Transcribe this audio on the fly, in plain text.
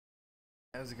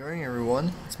How's it going,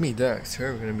 everyone? It's me, Dex.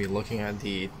 Here we're going to be looking at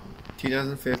the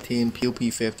 2015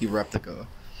 p50 replica.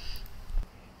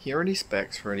 Here are the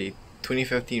specs for the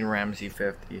 2015 Ram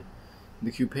Z50.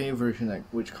 The coupe version,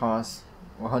 which costs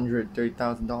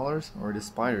 $130,000, or the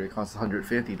Spider, it costs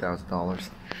 $150,000.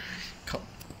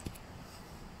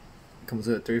 Comes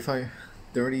with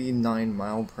 39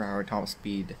 mile per hour top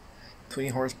speed, 20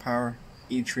 horsepower,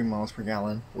 83 miles per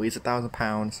gallon, weighs 1,000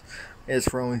 pounds, is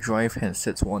four-wheel drive and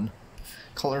sits one.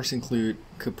 Colors include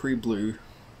Capri Blue,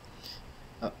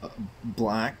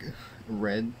 Black,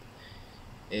 Red,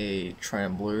 a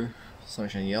Triumph Blue,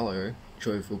 Sunshine Yellow,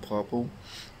 Joyful Purple,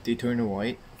 Daytona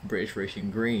White, British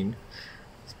Racing Green,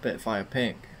 Spitfire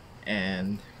Pink,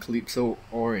 and Calypso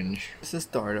Orange. This is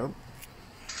startup.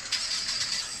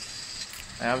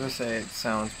 I have to say it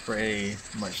sounds pretty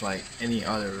much like any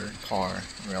other car,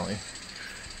 really.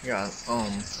 We got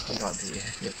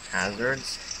the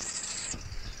hazards,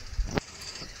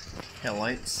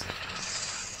 headlights,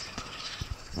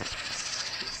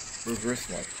 reverse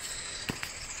lights.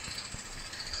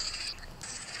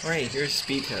 Alright, here's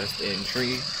speed test in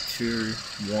 3, 2,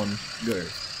 1, go.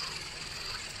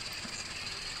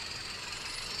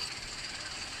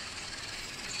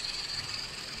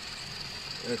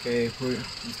 Okay,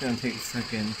 it's gonna take a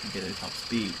second to get a top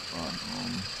speed, but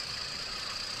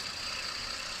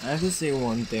I have to say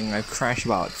one thing. I've crashed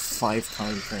about 5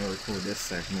 times trying to record this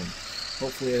segment.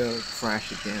 Hopefully it'll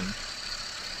crash again.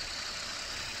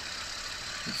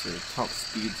 So top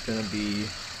speed's gonna be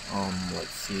let's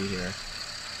see here,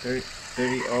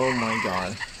 30. Oh my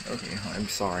god. Okay, I'm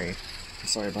sorry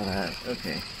about that.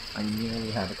 Okay, I nearly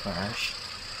had a crash.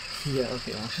 Yeah.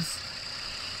 Okay, I'll just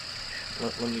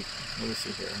let me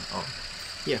see here.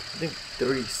 Yeah, I think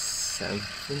 37.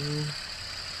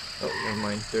 Oh, never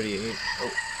mind. 38.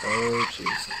 Oh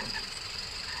jeez.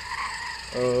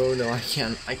 Oh no, I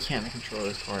can't control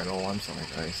this car at all. I'm sorry,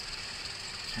 guys.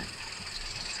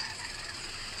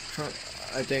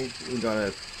 I think we got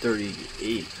a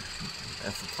 38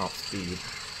 as the top speed.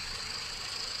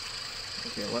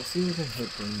 Okay, let's see if we can hit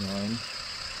 39.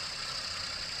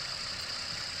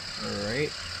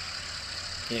 Alright.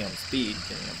 Getting up to speed.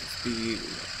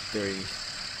 30,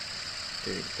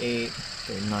 38,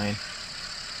 39.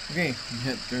 Okay, we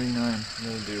hit 39. I'm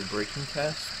gonna do a braking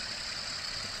test.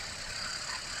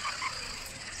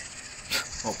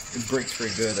 Oh, it brakes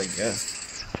pretty good, I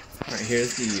guess. Alright,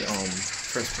 here's the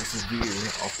first person view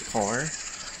of the car.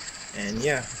 And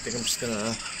yeah, I think I'm just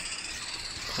gonna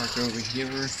park over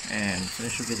here and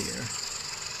finish the video.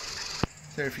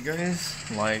 So if you guys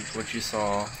liked what you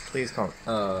saw, please comment,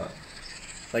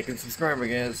 like and subscribe, I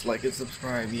guess. Like and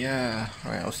subscribe, yeah.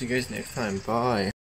 Alright, I'll see you guys next time. Bye.